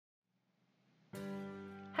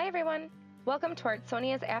Hi everyone! Welcome to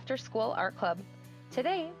Artsonia's After School Art Club.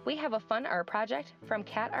 Today we have a fun art project from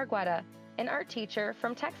Kat Argueta, an art teacher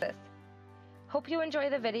from Texas. Hope you enjoy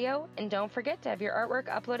the video and don't forget to have your artwork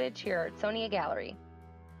uploaded to your Artsonia gallery.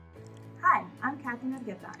 Hi, I'm Katherine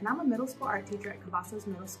Argueta and I'm a middle school art teacher at Cavazos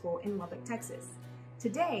Middle School in Lubbock, Texas.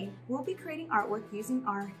 Today we'll be creating artwork using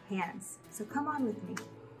our hands, so come on with me.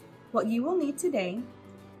 What you will need today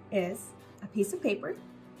is a piece of paper,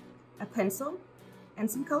 a pencil, and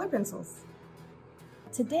some color pencils.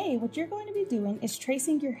 Today, what you're going to be doing is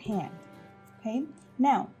tracing your hand, okay?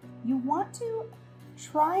 Now, you want to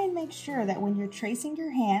try and make sure that when you're tracing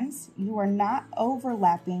your hands, you are not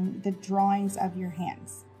overlapping the drawings of your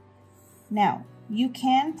hands. Now, you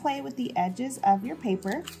can play with the edges of your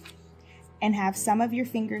paper and have some of your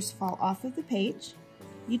fingers fall off of the page.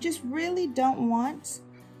 You just really don't want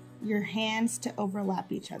your hands to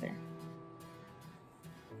overlap each other.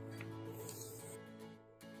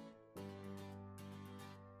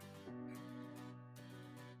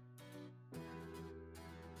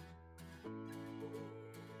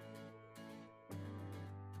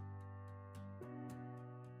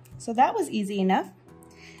 So that was easy enough.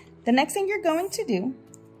 The next thing you're going to do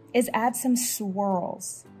is add some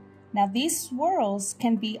swirls. Now these swirls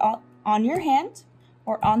can be on your hand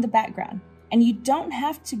or on the background, and you don't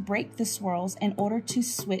have to break the swirls in order to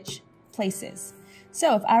switch places.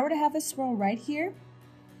 So if I were to have a swirl right here,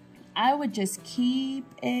 I would just keep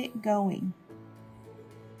it going.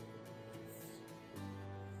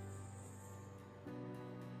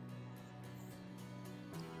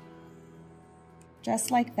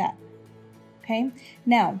 Just like that, okay?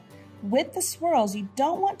 Now, with the swirls, you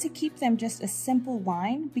don't want to keep them just a simple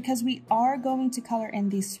line because we are going to color in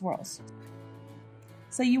these swirls.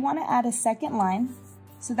 So you want to add a second line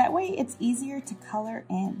so that way it's easier to color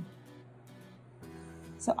in.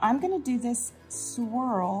 So I'm going to do this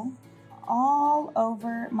swirl all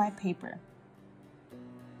over my paper.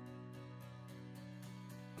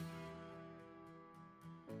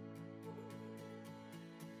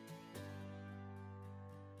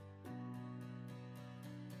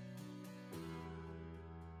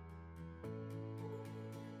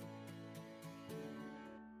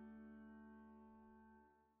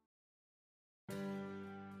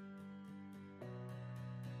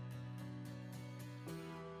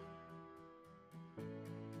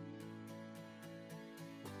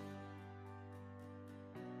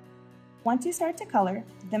 Once you start to color,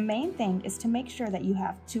 the main thing is to make sure that you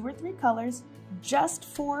have 2 or 3 colors just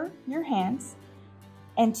for your hands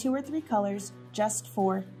and 2 or 3 colors just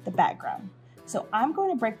for the background. So I'm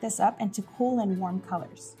going to break this up into cool and warm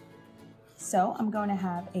colors. So I'm going to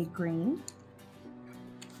have a green,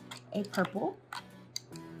 a purple,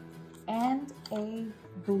 and a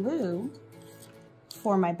blue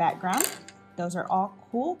for my background. Those are all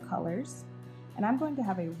cool colors. And I'm going to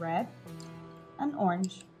have a red, an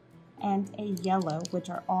orange, and a yellow, which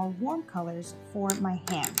are all warm colors for my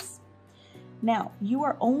hands. Now, you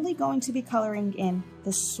are only going to be coloring in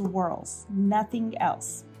the swirls, nothing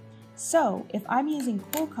else. So if I'm using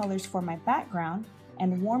cool colors for my background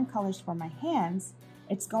and warm colors for my hands,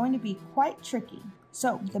 it's going to be quite tricky.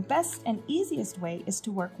 So the best and easiest way is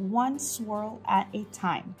to work one swirl at a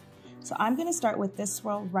time. So I'm going to start with this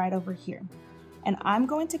swirl right over here. And I'm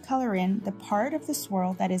going to color in the part of the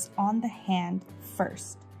swirl that is on the hand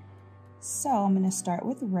first. So I'm going to start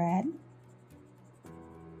with red,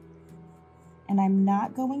 and I'm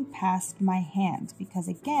not going past my hand because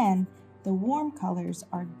again, the warm colors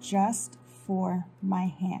are just for my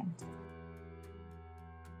hand.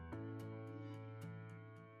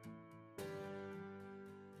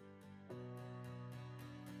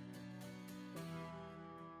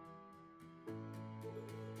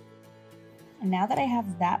 And now that I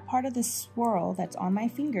have that part of the swirl that's on my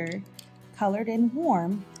finger colored in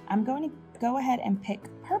warm, I'm going to go ahead and pick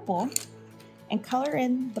purple and color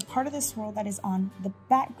in the part of the swirl that is on the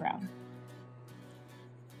background.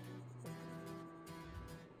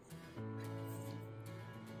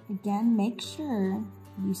 Again, make sure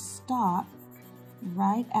you stop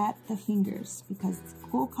right at the fingers because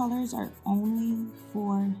cool colors are only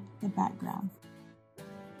for the background.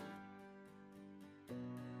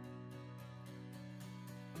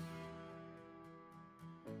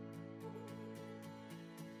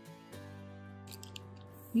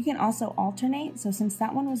 You can also alternate, so since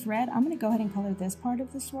that one was red, I'm going to go ahead and color this part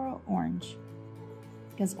of the swirl orange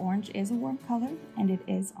because orange is a warm color and it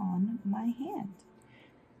is on my hand.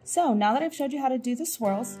 So now that I've showed you how to do the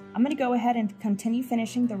swirls, I'm going to go ahead and continue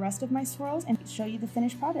finishing the rest of my swirls and show you the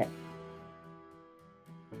finished product.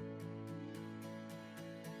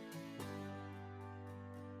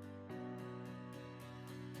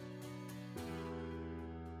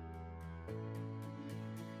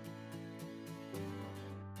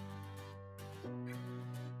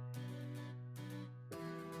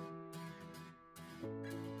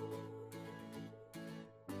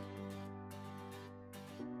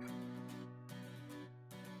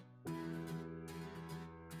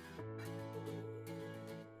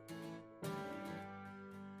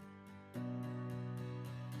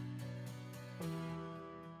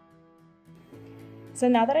 So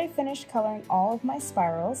now that I've finished coloring all of my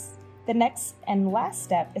spirals, the next and last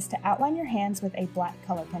step is to outline your hands with a black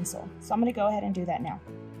color pencil. So I'm going to go ahead and do that now.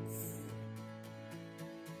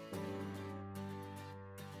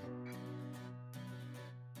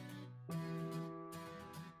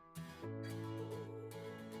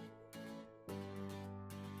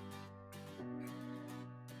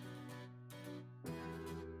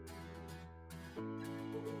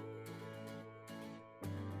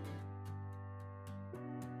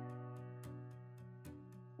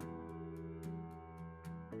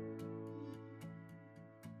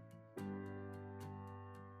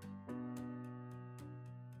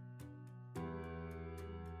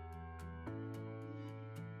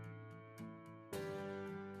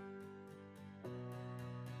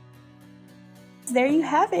 There you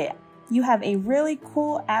have it. You have a really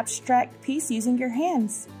cool abstract piece using your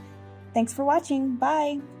hands. Thanks for watching.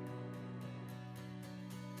 Bye.